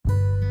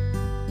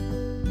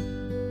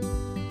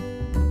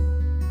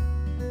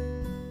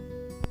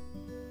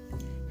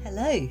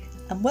Hello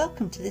and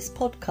welcome to this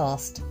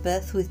podcast,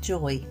 Birth with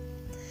Joy.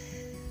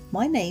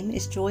 My name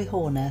is Joy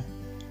Horner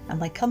and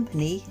my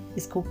company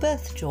is called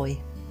Birth Joy.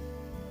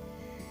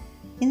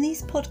 In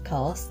these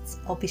podcasts,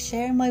 I'll be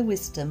sharing my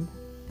wisdom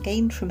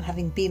gained from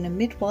having been a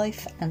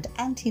midwife and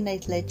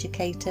antenatal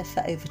educator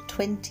for over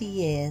 20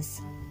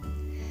 years.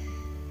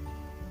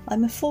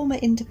 I'm a former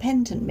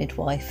independent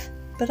midwife,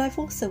 but I've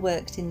also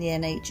worked in the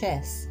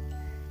NHS.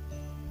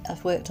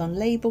 I've worked on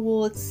labour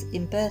wards,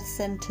 in birth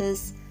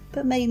centres,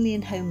 but mainly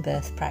in home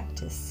birth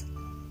practice.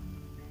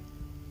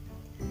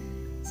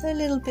 So a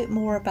little bit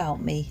more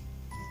about me.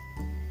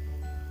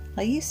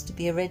 I used to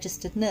be a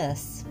registered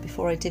nurse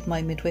before I did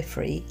my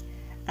midwifery,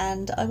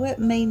 and I worked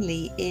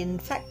mainly in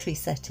factory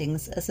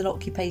settings as an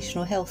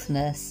occupational health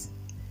nurse.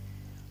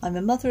 I'm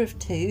a mother of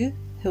two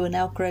who are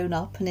now grown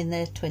up and in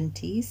their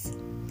 20s,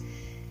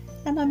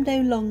 and I'm no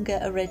longer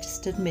a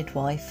registered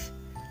midwife.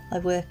 I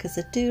work as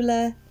a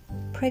doula,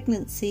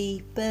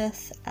 pregnancy,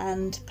 birth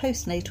and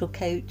postnatal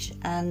coach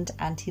and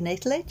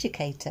antenatal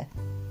educator.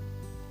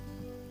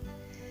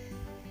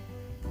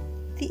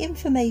 The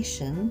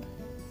information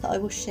that I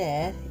will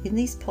share in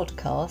these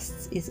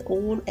podcasts is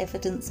all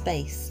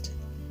evidence-based.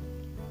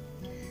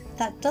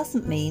 That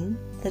doesn't mean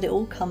that it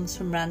all comes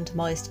from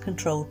randomised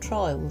controlled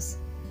trials.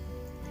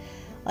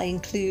 I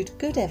include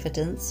good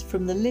evidence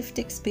from the lived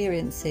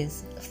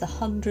experiences of the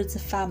hundreds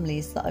of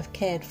families that I've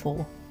cared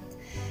for,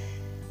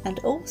 and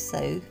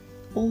also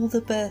all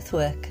the birth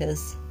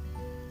workers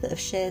that have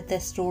shared their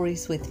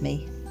stories with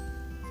me.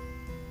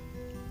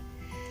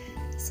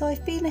 So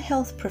I've been a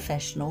health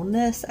professional,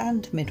 nurse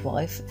and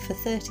midwife for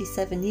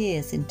 37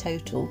 years in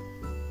total.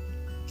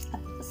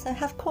 So I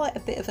have quite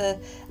a bit of a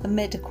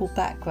medical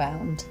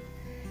background.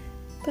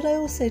 But I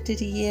also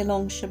did a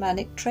year-long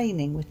shamanic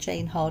training with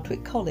Jane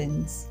Hardwicke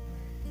Collins.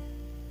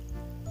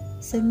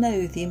 So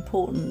know the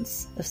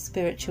importance of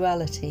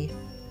spirituality.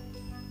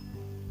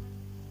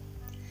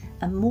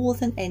 And more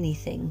than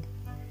anything,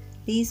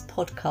 these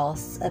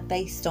podcasts are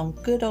based on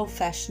good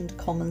old-fashioned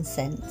common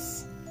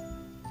sense.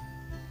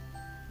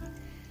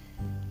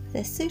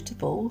 They're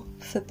suitable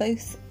for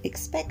both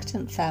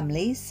expectant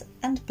families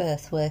and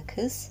birth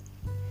workers,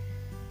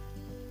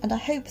 and I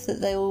hope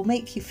that they will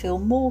make you feel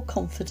more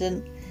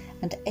confident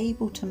and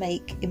able to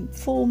make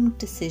informed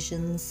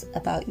decisions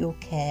about your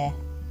care.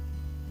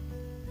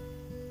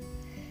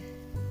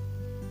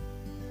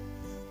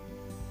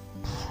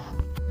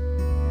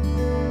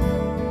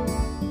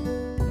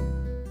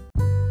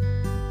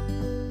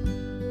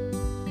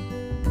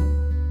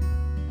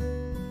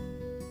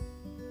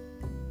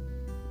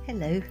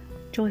 Hello,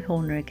 Joy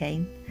Horner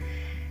again.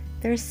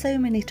 There are so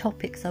many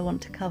topics I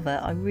want to cover,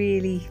 I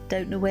really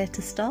don't know where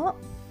to start.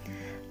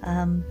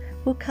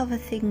 We'll cover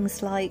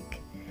things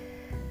like,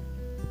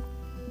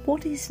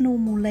 what is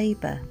normal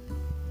labour?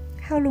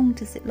 How long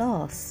does it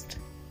last?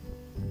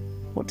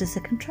 What does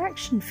a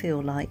contraction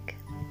feel like?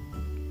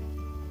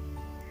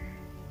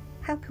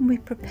 How can we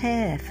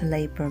prepare for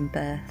labour and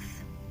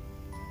birth?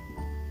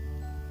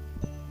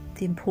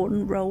 The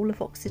important role of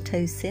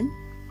oxytocin.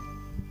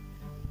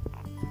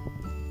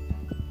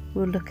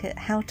 We'll look at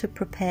how to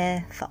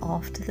prepare for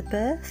after the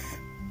birth,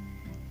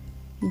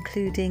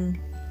 including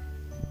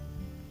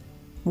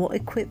what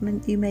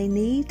equipment you may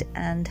need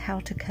and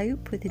how to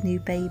cope with a new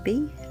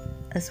baby,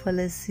 as well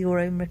as your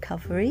own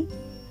recovery.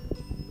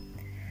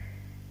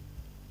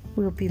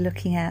 We'll be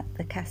looking at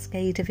the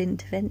cascade of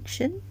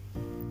intervention,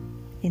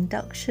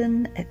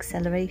 induction,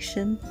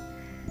 acceleration.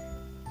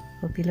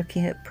 We'll be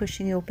looking at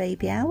pushing your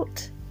baby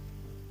out.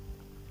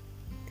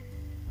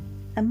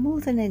 And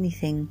more than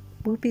anything,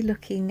 we'll be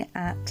looking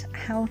at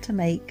how to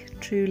make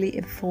truly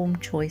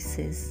informed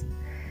choices.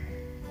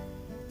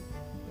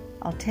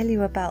 I'll tell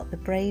you about the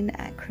BRAIN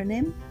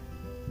acronym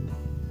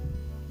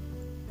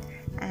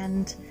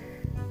and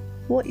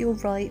what your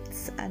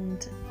rights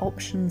and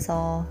options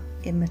are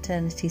in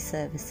maternity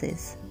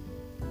services.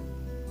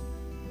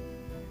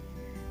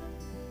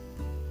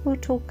 We'll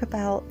talk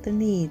about the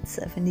needs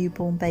of a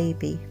newborn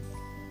baby,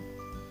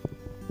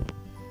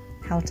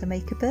 how to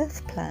make a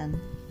birth plan,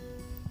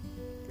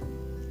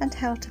 and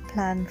how to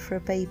plan for a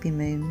baby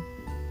moon.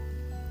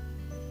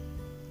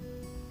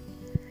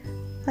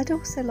 I'd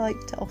also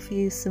like to offer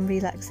you some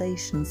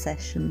relaxation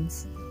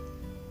sessions,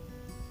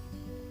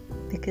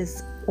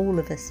 because all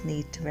of us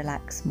need to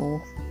relax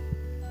more.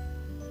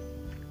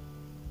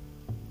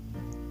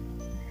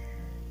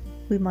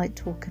 We might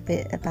talk a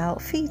bit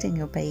about feeding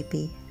your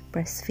baby,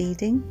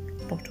 breastfeeding,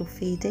 bottle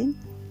feeding,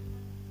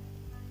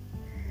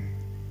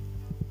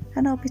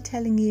 and I'll be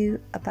telling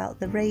you about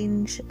the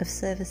range of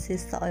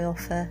services that I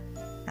offer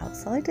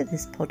outside of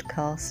this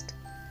podcast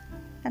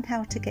and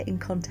how to get in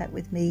contact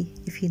with me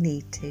if you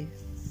need to.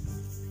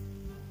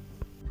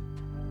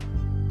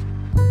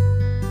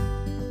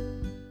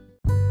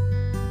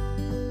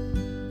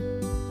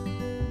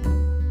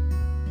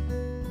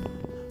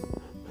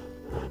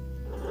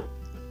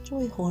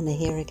 Joy Horner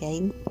here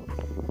again.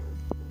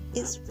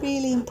 It's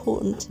really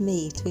important to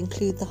me to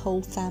include the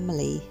whole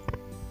family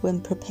when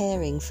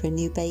preparing for a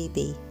new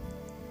baby.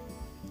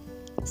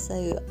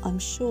 So I'm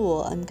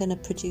sure I'm going to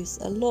produce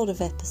a lot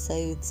of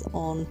episodes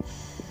on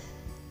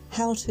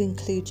how to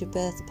include your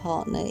birth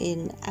partner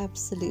in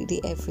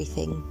absolutely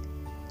everything.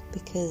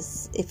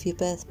 Because if your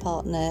birth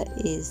partner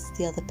is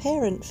the other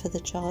parent for the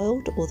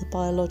child or the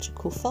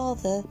biological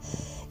father,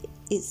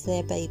 it's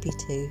their baby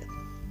too.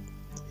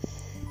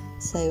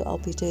 So I'll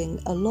be doing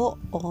a lot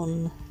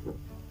on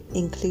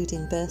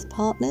including birth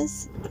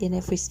partners in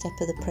every step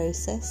of the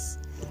process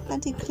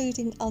and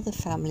including other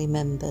family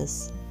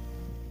members.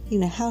 You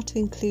know, how to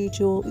include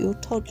your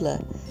toddler,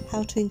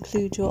 how to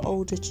include your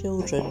older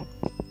children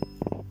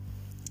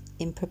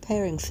in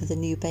preparing for the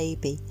new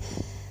baby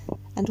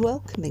and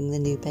welcoming the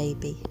new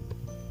baby.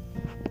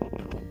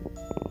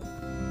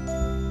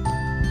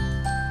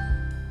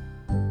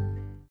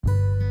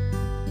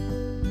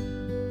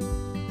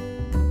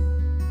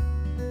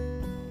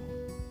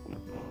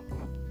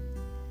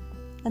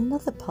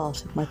 Another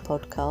part of my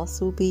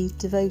podcast will be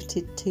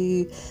devoted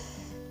to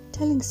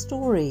telling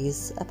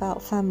stories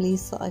about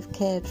families that I've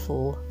cared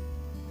for.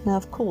 Now,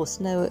 of course,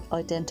 no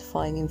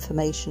identifying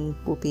information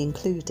will be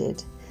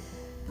included,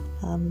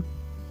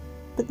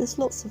 but there's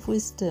lots of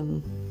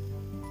wisdom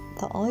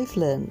that I've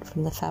learned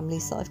from the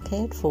families that I've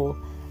cared for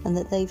and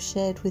that they've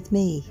shared with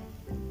me.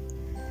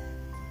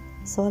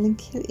 So I'll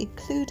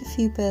include a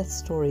few birth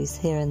stories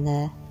here and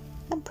there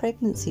and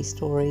pregnancy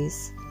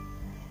stories.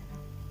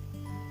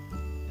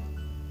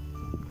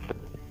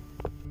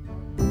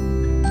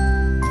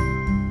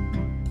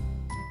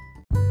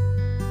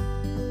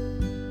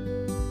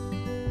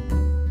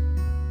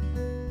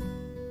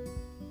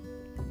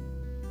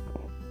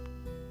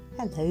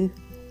 Hello,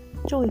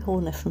 Joy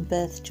Horner from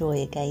Birth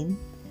Joy again.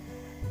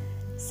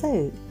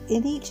 So,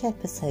 in each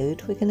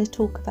episode we're going to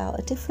talk about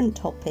a different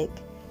topic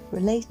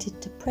related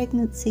to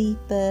pregnancy,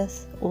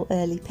 birth or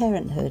early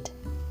parenthood.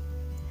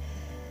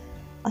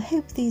 I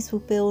hope these will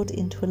build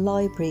into a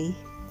library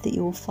that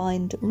you will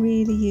find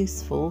really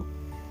useful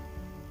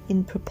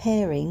in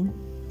preparing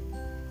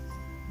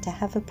to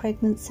have a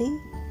pregnancy,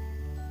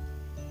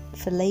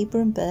 for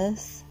labour and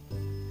birth,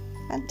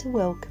 and to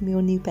welcome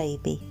your new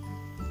baby.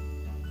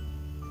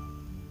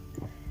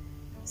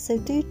 So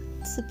do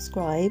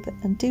subscribe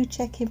and do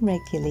check in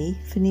regularly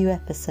for new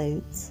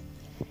episodes.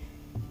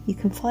 You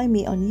can find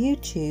me on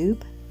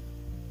YouTube,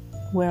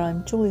 where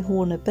I'm Joy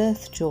Horner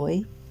Birth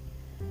Joy,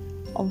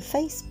 on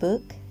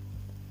Facebook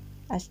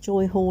as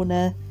Joy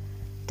Horner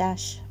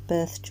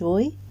Birth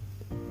Joy,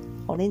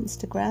 on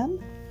Instagram,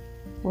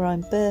 where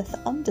I'm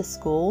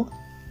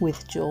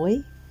birth_with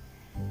Joy,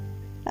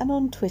 and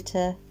on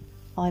Twitter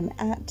I'm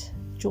at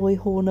Joy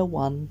Horner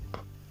 1.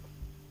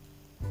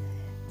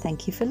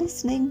 Thank you for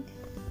listening.